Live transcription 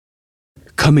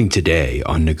Coming today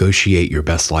on Negotiate Your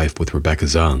Best Life with Rebecca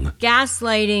Zung.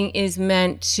 Gaslighting is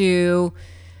meant to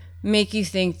make you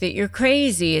think that you're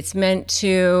crazy. It's meant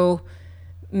to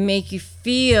make you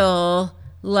feel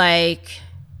like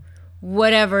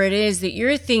whatever it is that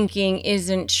you're thinking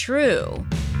isn't true.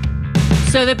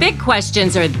 So the big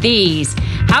questions are these.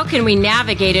 How can we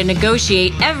navigate and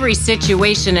negotiate every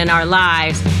situation in our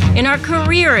lives, in our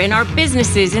career, in our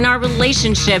businesses, in our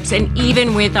relationships, and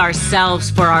even with ourselves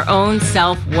for our own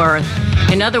self-worth?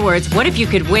 In other words, what if you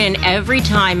could win every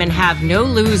time and have no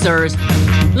losers?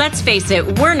 Let's face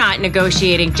it, we're not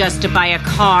negotiating just to buy a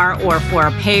car or for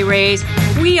a pay raise.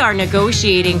 We are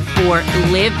negotiating for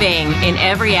living in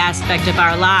every aspect of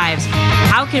our lives.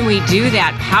 How can we do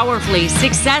that powerfully,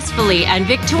 successfully, and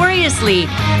victoriously?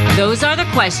 Those are the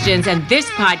questions, and this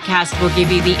podcast will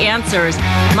give you the answers.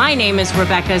 My name is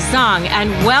Rebecca Zung, and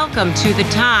welcome to the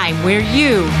time where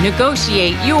you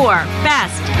negotiate your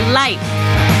best life.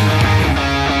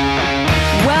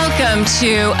 Welcome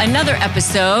to another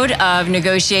episode of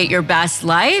Negotiate Your Best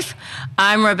Life.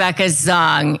 I'm Rebecca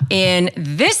Zung. In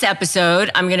this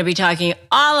episode, I'm going to be talking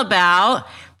all about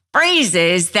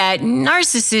phrases that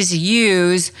narcissists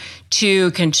use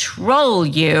to control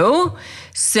you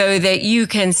so that you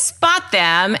can spot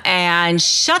them and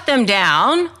shut them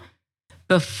down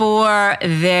before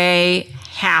they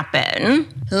happen.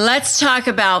 Let's talk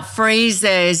about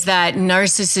phrases that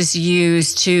narcissists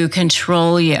use to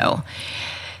control you.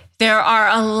 There are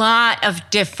a lot of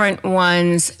different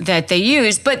ones that they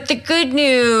use, but the good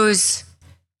news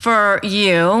for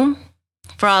you,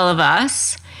 for all of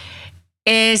us,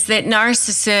 is that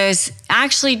narcissists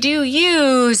actually do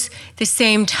use the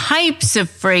same types of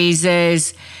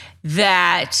phrases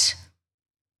that,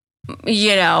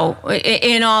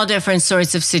 in all different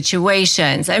sorts of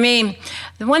situations. I mean,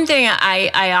 the one thing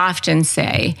I often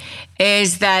say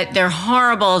is that they're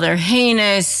horrible, they're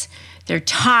heinous, they're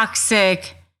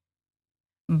toxic,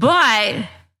 but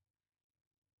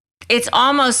it's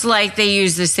almost like they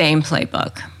use the same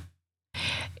playbook.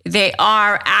 They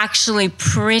are actually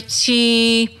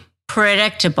pretty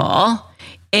predictable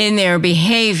in their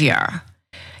behavior.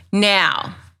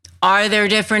 Now, are there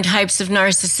different types of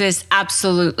narcissists?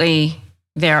 Absolutely,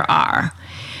 there are.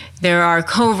 There are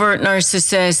covert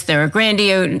narcissists, there are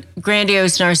grandiose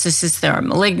narcissists, there are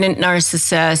malignant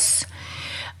narcissists.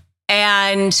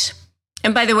 And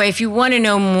by the way, if you want to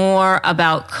know more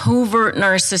about covert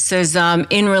narcissism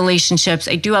in relationships,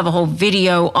 I do have a whole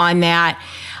video on that.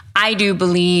 I do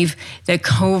believe that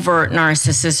covert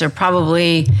narcissists are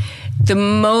probably the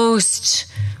most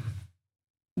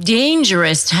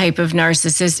dangerous type of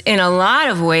narcissist in a lot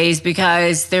of ways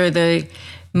because they're the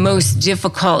most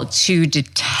difficult to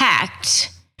detect.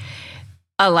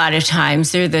 A lot of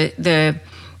times they're the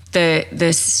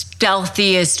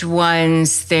stealthiest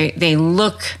ones. They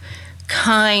look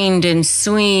kind and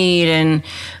sweet, and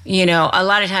a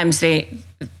lot of times they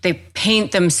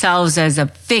paint themselves as a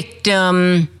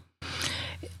victim.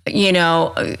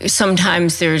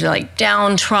 Sometimes they're like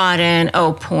downtrodden.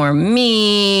 Oh, poor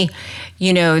me.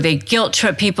 They guilt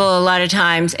trip people a lot of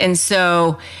times. And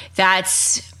so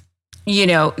that's,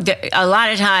 a lot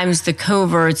of times the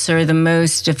coverts are the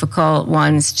most difficult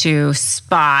ones to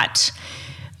spot.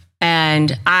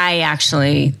 And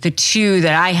the two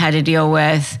that I had to deal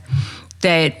with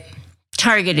that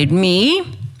targeted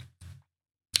me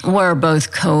were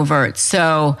both covert.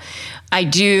 So I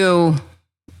do,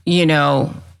 they're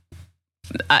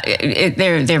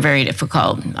very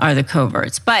difficult, are the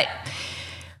coverts. But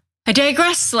I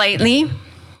digress slightly,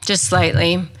 just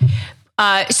slightly.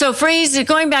 So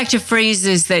going back to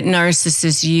phrases that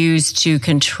narcissists use to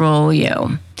control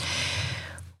you.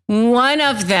 One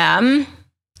of them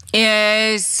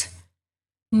is,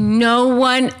 no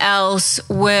one else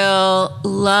will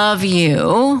love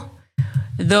you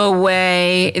the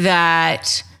way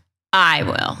that I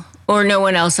will. Or no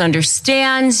one else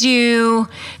understands you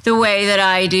the way that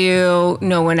I do.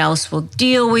 No one else will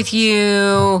deal with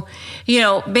you.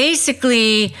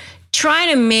 Basically trying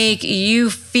to make you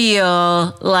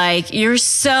feel like you're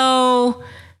so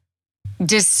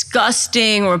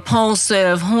disgusting,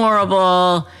 repulsive,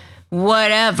 horrible,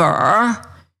 whatever,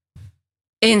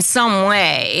 in some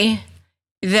way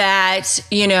that,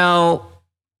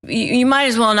 you might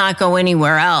as well not go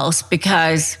anywhere else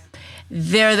because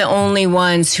they're the only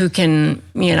ones who can,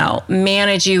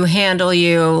 manage you, handle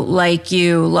you, like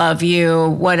you, love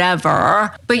you,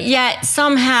 whatever. But yet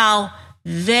somehow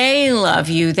they love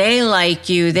you, they like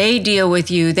you, they deal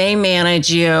with you, they manage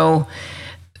you.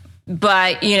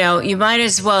 But, you might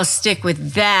as well stick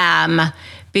with them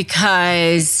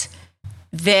because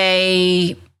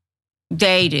they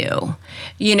do.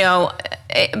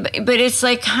 but it's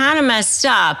like kind of messed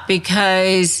up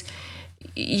because,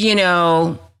 you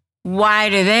know, why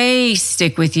do they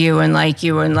stick with you and like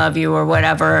you and love you or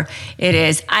whatever it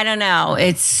is? I don't know.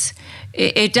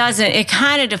 It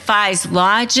kind of defies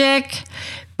logic,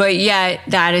 but yet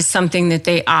that is something that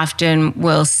they often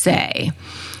will say,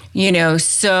 you know,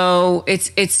 so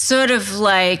it's sort of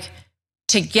like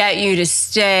to get you to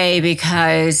stay,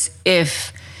 because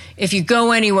if you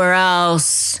go anywhere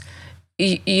else,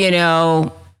 you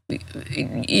know,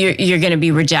 you're going to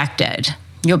be rejected.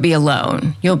 You'll be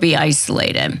alone. You'll be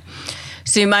isolated.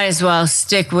 So you might as well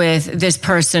stick with this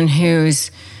person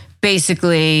who's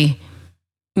basically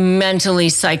mentally,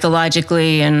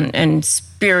 psychologically, and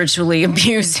spiritually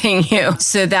abusing you.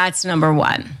 So that's number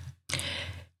one.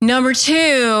 Number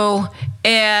two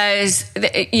is,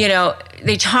 you know,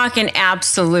 they talk in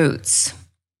absolutes.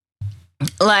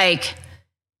 Like,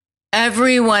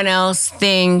 everyone else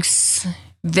thinks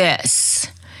this,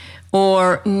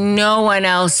 or no one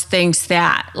else thinks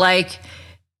that. Like,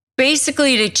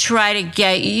 basically to try to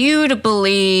get you to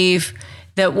believe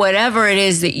that whatever it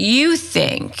is that you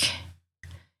think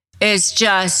is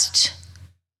just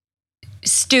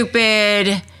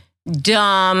stupid,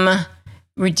 dumb,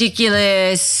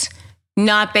 ridiculous,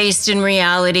 not based in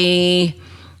reality.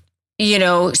 You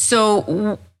know,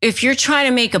 so if you're trying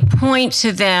to make a point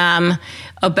to them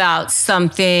about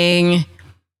something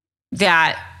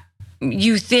that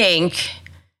you think,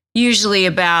 usually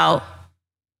about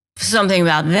something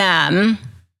about them,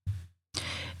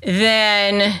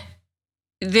 then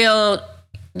they'll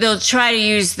try to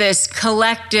use this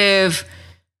collective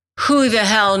who the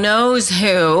hell knows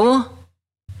who.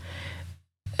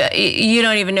 You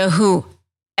don't even know who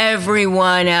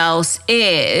everyone else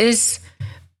is,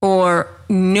 or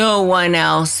no one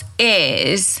else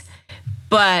is,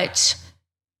 but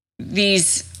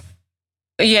these,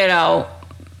 you know,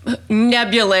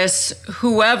 nebulous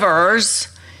whoever's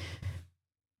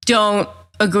don't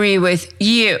agree with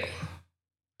you.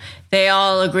 They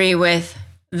all agree with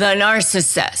the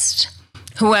narcissist,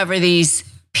 whoever these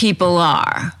people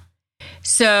are.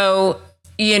 So,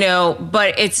 you know,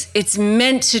 but it's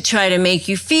meant to try to make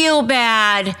you feel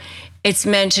bad. It's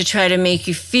meant to try to make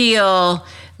you feel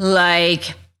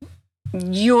like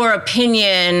your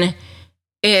opinion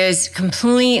is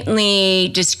completely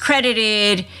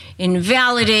discredited,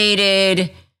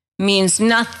 invalidated, means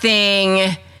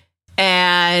nothing,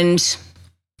 and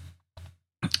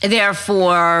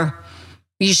therefore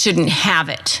you shouldn't have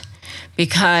it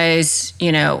because,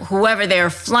 you know, whoever their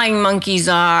flying monkeys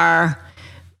are,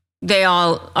 they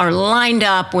all are lined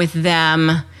up with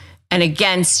them and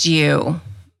against you.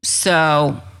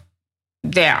 So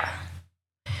there.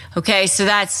 Okay, so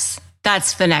that's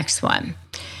the next one.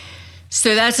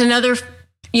 So that's another,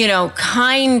 you know,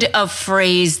 kind of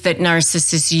phrase that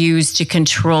narcissists use to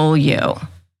control you.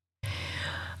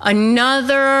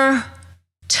 Another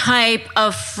type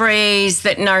of phrase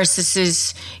that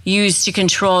narcissists use to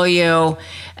control you,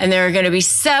 and there are going to be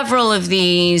several of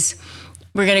these.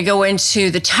 We're going to go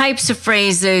into the types of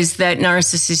phrases that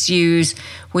narcissists use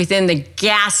within the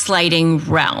gaslighting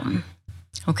realm.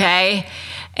 Okay?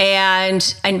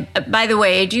 And by the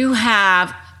way, I do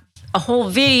have a whole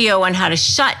video on how to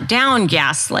shut down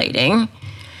gaslighting,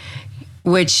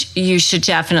 which you should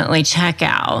definitely check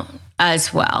out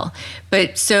as well.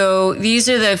 But so these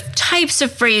are the types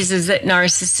of phrases that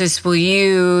narcissists will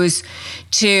use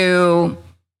to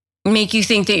make you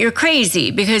think that you're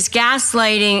crazy, because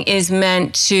gaslighting is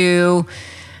meant to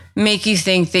make you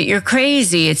think that you're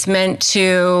crazy. It's meant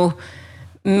to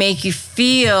make you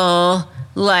feel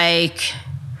like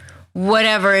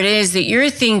whatever it is that you're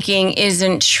thinking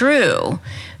isn't true.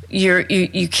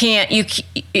 You can't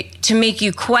to make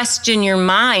you question your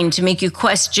mind, to make you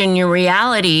question your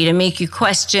reality, to make you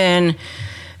question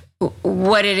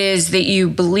what it is that you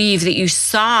believe that you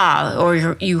saw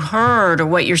or you heard, or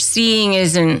what you're seeing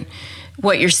isn't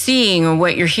what you're seeing, or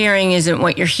what you're hearing isn't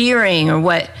what you're hearing, or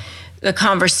what the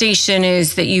conversation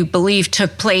is that you believe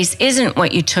took place isn't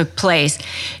what you took place.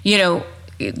 You know,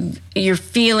 your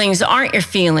feelings aren't your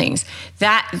feelings.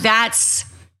 That's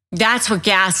what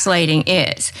gaslighting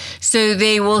is. So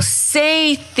they will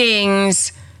say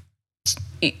things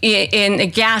in the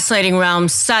gaslighting realm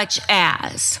such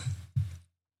as,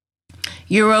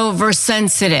 you're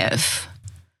oversensitive.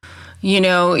 You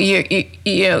know,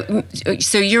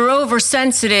 so you're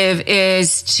oversensitive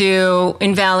is to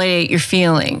invalidate your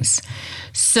feelings.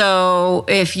 So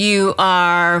if you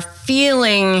are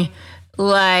feeling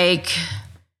like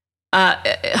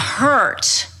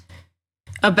hurt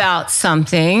about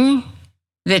something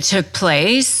that took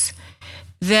place,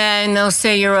 then they'll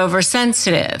say you're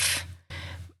oversensitive.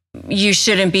 you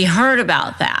shouldn't be hurt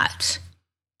about that.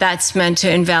 That's meant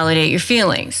to invalidate your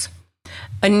feelings.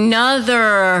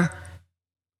 Another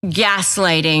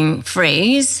gaslighting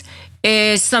phrase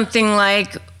is something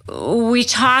like, we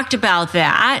talked about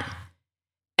that,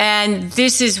 and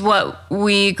this is what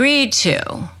we agreed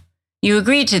to. You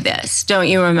agreed to this, don't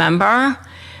you remember?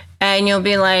 And you'll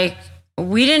be like,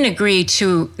 we didn't agree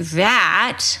to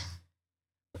that.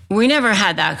 We never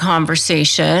had that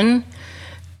conversation.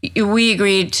 We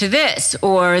agreed to this,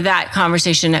 or that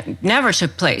conversation never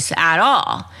took place at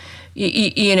all.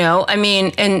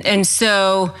 And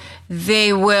so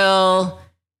they will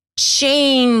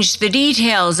change the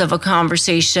details of a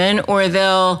conversation, or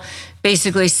they'll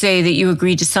basically say that you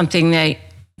agreed to something that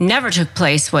never took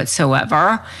place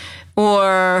whatsoever,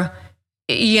 or,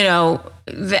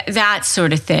 that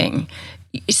sort of thing.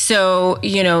 So,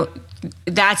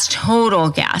 that's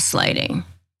total gaslighting,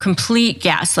 complete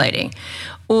gaslighting.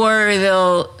 Or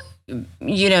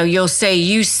you'll say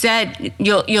you said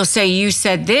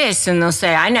this, and they'll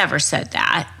say, I never said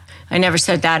that. I never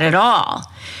said that at all.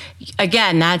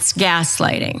 Again, that's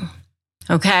gaslighting.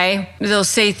 Okay? They'll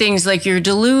say things like, you're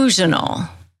delusional.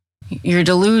 You're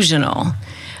delusional.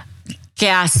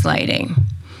 Gaslighting.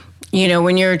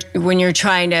 When you're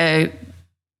trying to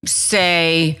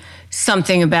say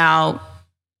something about,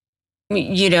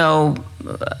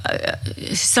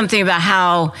 something about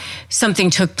how something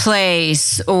took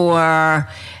place, or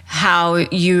how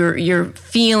you're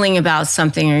feeling about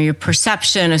something, or your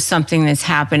perception of something that's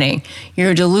happening.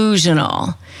 You're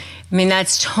delusional.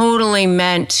 That's totally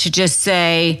meant to just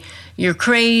say you're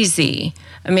crazy.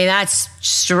 That's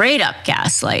straight up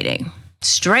gaslighting.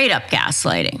 Straight up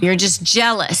gaslighting. You're just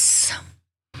jealous.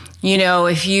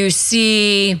 If you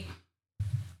see,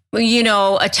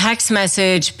 a text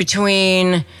message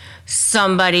between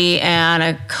somebody and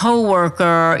a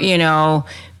coworker,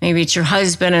 maybe it's your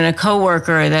husband and a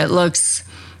coworker that looks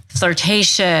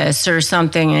flirtatious or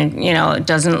something, and, it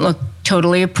doesn't look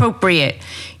totally appropriate.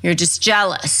 You're just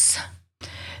jealous,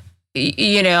 and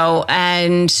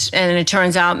it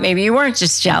turns out maybe you weren't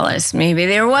just jealous. Maybe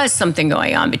there was something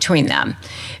going on between them,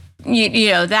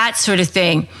 that sort of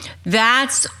thing.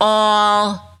 That's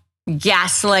all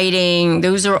gaslighting.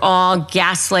 Those are all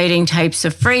gaslighting types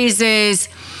of phrases.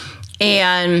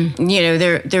 And,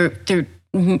 they're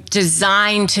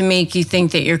designed to make you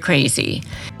think that you're crazy.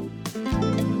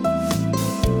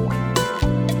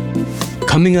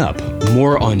 Coming up,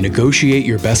 more on Negotiate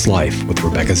Your Best Life with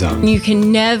Rebecca Zung. You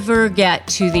can never get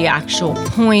to the actual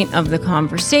point of the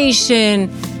conversation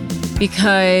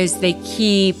because they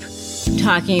keep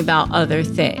talking about other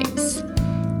things.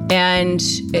 And,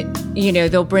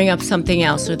 they'll bring up something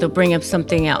else, or they'll bring up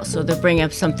something else, or they'll bring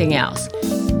up something else.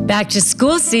 Back to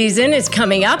school season is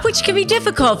coming up, which can be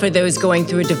difficult for those going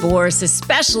through a divorce,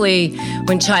 especially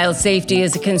when child safety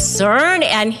is a concern.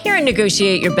 And here at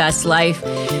Negotiate Your Best Life,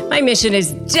 my mission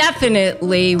is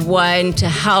definitely one to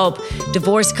help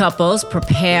divorced couples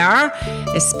prepare,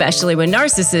 especially when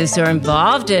narcissists are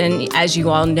involved. And as you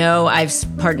all know, I've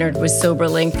partnered with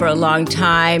SoberLink for a long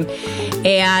time.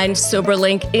 And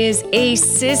SoberLink is a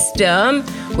system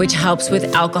which helps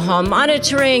with alcohol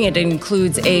monitoring. It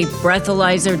includes a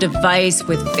breathalyzer device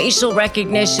with facial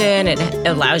recognition. It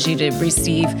allows you to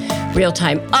receive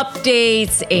real-time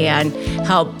updates and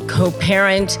help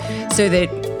co-parent so that,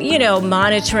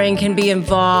 monitoring can be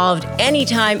involved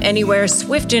anytime, anywhere,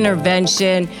 swift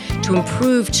intervention to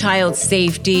improve child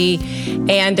safety.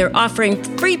 And they're offering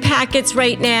free packets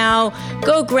right now.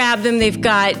 Go grab them. They've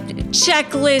got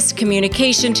checklists,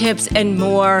 communication tips, and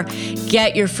more.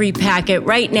 Get your free packet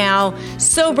right now.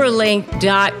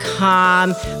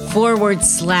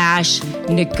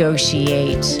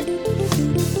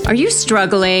 Soberlink.com/negotiate. Are you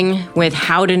struggling with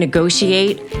how to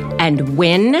negotiate and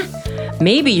win?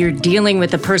 Maybe you're dealing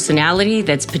with a personality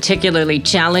that's particularly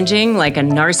challenging, like a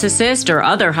narcissist or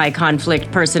other high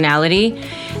conflict personality,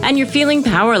 and you're feeling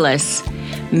powerless.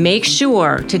 Make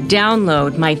sure to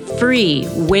download my free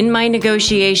Win My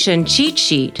Negotiation cheat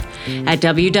sheet at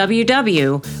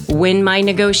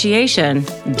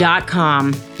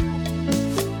www.winmynegotiation.com.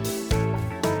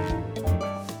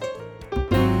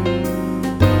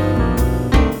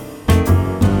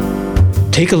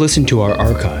 Take a listen to our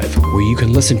archive, where you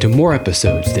can listen to more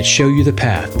episodes that show you the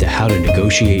path to how to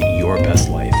negotiate your best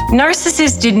life.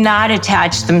 Narcissists did not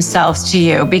attach themselves to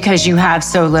you because you have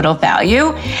so little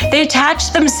value. They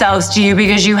attach themselves to you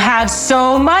because you have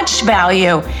so much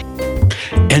value.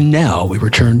 And now we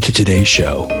return to today's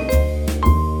show.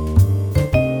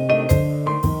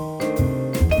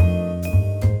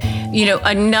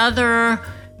 Another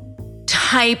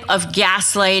type of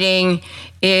gaslighting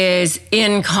is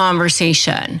in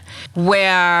conversation,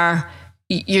 where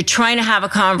you're trying to have a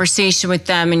conversation with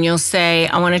them and you'll say,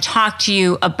 I want to talk to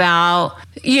you about,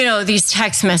 these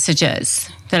text messages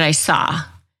that I saw.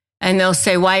 And they'll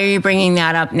say, why are you bringing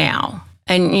that up now?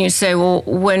 And you say, well,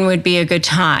 when would be a good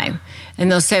time?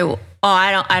 And they'll say,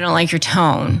 I don't like your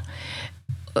tone.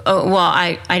 Oh, well,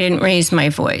 I didn't raise my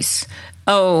voice.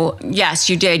 Oh, yes,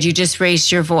 you did. You just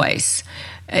raised your voice.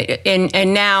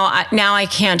 And now I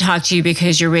can't talk to you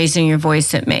because you're raising your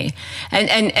voice at me.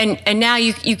 And now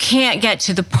you can't get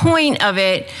to the point of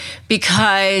it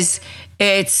because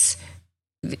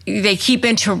they keep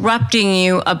interrupting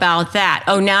you about that.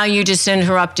 Oh, now you just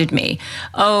interrupted me.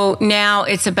 Oh, now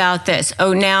it's about this.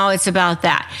 Oh, now it's about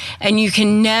that. And you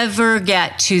can never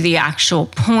get to the actual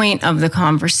point of the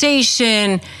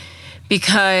conversation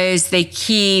because they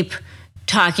keep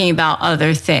talking about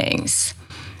other things.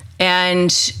 And,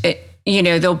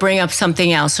 they'll bring up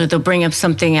something else, or they'll bring up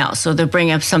something else, or they'll bring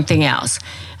up something else.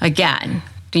 Again,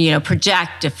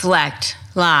 project, deflect,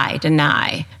 lie,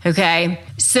 deny. Okay?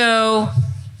 So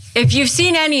if you've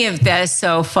seen any of this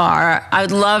so far, I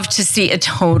would love to see a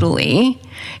totally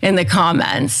in the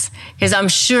comments, because I'm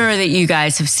sure that you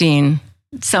guys have seen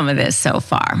some of this so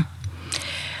far.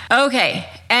 Okay.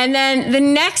 And then the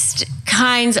next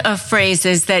kinds of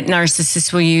phrases that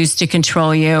narcissists will use to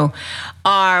control you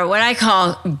are what I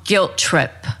call guilt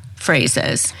trip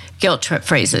phrases. Guilt trip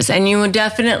phrases. And you will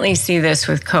definitely see this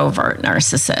with covert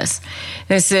narcissists.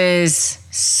 This is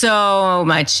so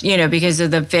much, because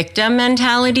of the victim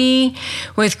mentality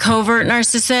with covert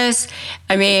narcissists.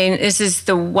 I mean, this is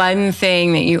the one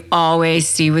thing that you always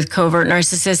see with covert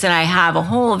narcissists. And I have a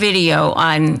whole video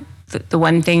on the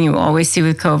one thing you always see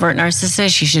with covert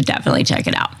narcissists. You should definitely check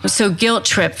it out. So guilt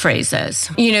trip phrases,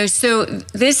 so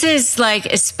this is like,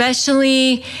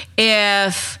 especially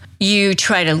if you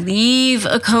try to leave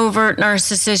a covert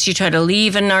narcissist, you try to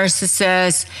leave a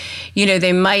narcissist,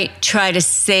 they might try to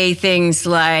say things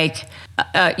like,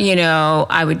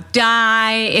 I would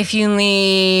die if you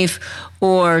leave,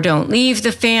 or don't leave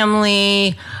the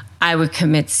family. I would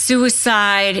commit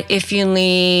suicide if you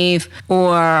leave,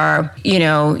 or,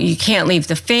 you can't leave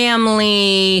the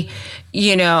family,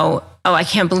 oh, I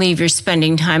can't believe you're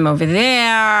spending time over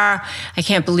there. I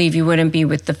can't believe you wouldn't be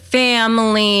with the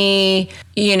family,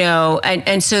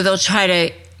 and so they'll try to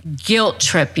guilt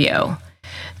trip you.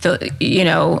 So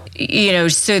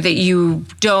that you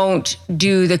don't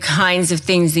do the kinds of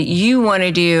things that you want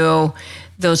to do.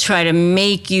 They'll try to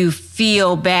make you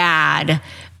feel bad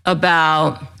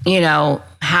about,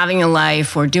 having a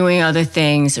life or doing other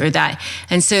things or that.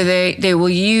 And so they will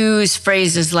use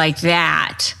phrases like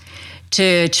that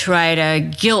to try to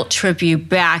guilt trip you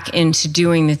back into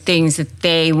doing the things that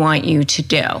they want you to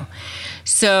do.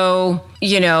 So,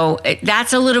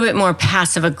 that's a little bit more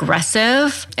passive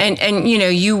aggressive. And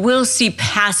you will see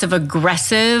passive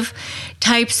aggressive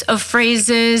types of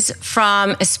phrases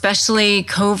from especially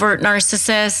covert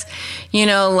narcissists,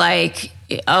 like,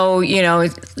 oh,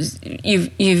 you've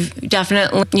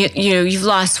definitely, you've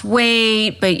lost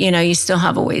weight, but, you still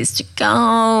have a ways to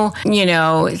go,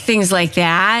 things like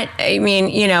that. I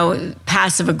mean,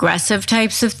 passive aggressive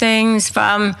types of things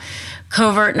from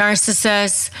covert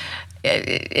narcissists.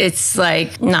 It's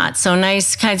like not so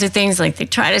nice kinds of things. Like they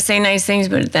try to say nice things,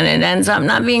 but then it ends up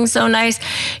not being so nice,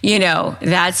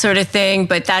 that sort of thing.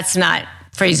 But that's not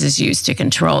phrases used to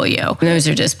control you. Those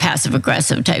are just passive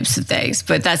aggressive types of things.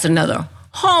 But that's another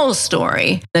whole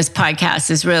story. This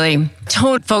podcast is really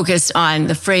focused on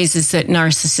the phrases that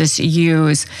narcissists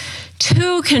use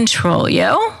to control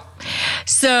you.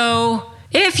 So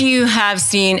if you have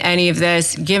seen any of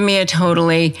this, give me a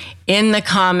totally in the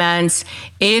comments.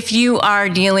 If you are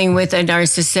dealing with a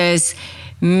narcissist,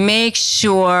 make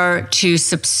sure to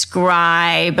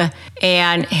subscribe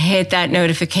and hit that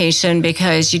notification,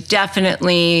 because you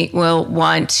definitely will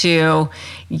want to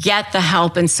get the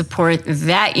help and support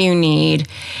that you need.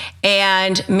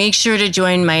 And make sure to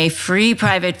join my free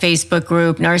private Facebook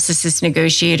group, Narcissist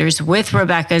Negotiators with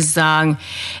Rebecca Zung.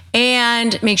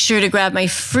 And make sure to grab my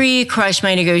free Crush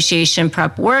My Negotiation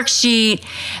Prep worksheet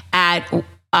at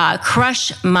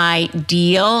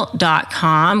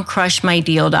crushmydeal.com,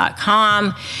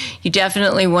 crushmydeal.com. You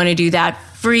definitely want to do that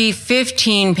free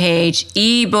 15-page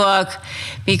ebook,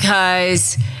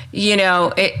 because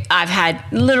I've had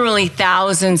literally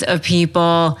thousands of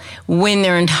people win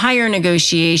their entire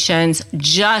negotiations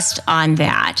just on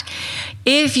that.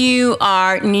 If you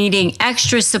are needing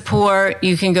extra support,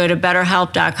 you can go to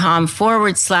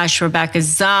betterhelp.com/Rebecca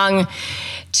Zung.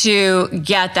 to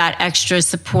get that extra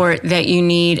support that you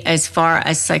need as far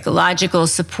as psychological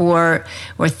support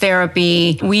or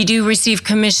therapy. We do receive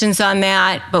commissions on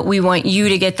that, but we want you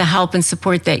to get the help and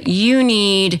support that you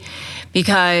need,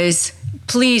 because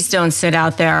please don't sit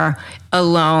out there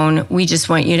alone. We just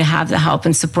want you to have the help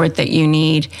and support that you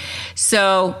need.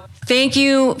 So thank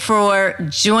you for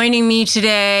joining me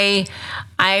today.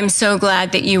 I am so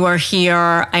glad that you are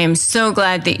here. I am so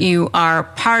glad that you are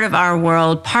part of our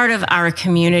world, part of our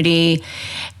community.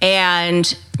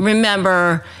 And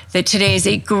remember that today is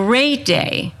a great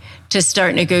day to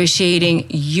start negotiating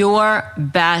your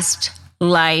best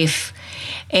life.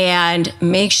 And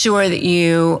make sure that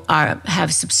you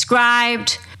have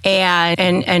subscribed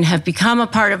and have become a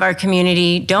part of our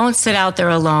community. Don't sit out there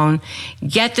alone.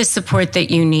 Get the support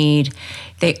that you need.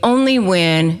 They only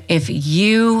win if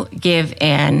you give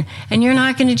in, and you're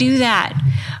not going to do that,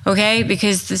 okay?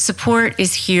 Because the support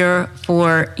is here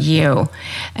for you.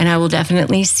 And I will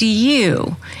definitely see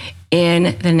you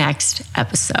in the next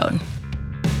episode.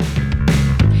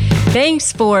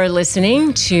 Thanks for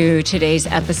listening to today's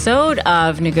episode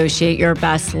of Negotiate Your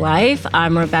Best Life.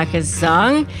 I'm Rebecca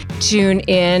Zung. Tune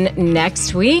in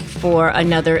next week for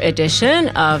another edition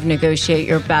of Negotiate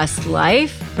Your Best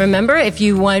Life. Remember, if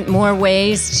you want more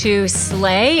ways to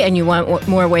slay and you want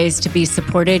more ways to be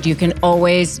supported, you can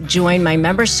always join my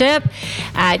membership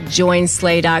at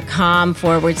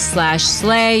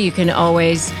joinslay.com/slay. You can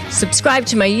always subscribe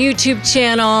to my YouTube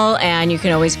channel, and you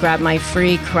can always grab my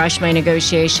free Crush My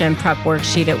Negotiation prep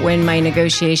worksheet at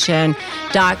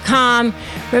winmynegotiation.com.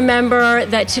 Remember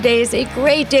that today is a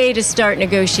great day to start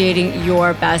negotiating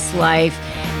your best life,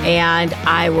 and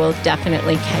I will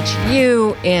definitely catch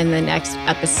you in the next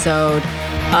episode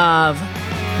of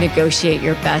Negotiate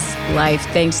Your Best Life.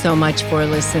 Thanks so much for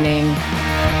listening.